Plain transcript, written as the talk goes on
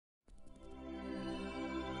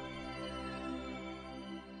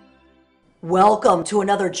Welcome to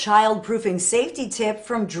another child-proofing safety tip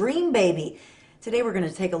from Dreambaby. Today we're going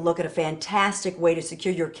to take a look at a fantastic way to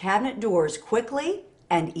secure your cabinet doors quickly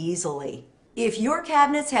and easily. If your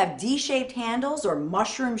cabinets have D-shaped handles or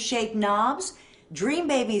mushroom-shaped knobs,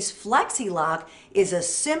 Dreambaby's flexi-lock is a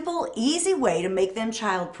simple, easy way to make them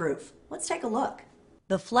child-proof. Let's take a look.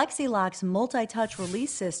 The flexi-lock's multi-touch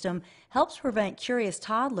release system helps prevent curious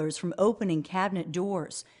toddlers from opening cabinet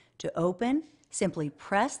doors. To open, simply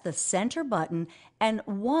press the center button and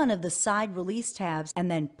one of the side release tabs and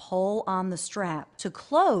then pull on the strap. To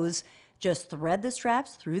close, just thread the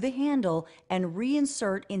straps through the handle and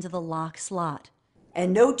reinsert into the lock slot.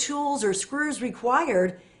 And no tools or screws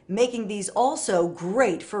required, making these also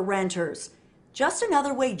great for renters. Just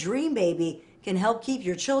another way Dreambaby can help keep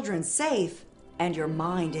your children safe and your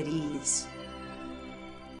mind at ease.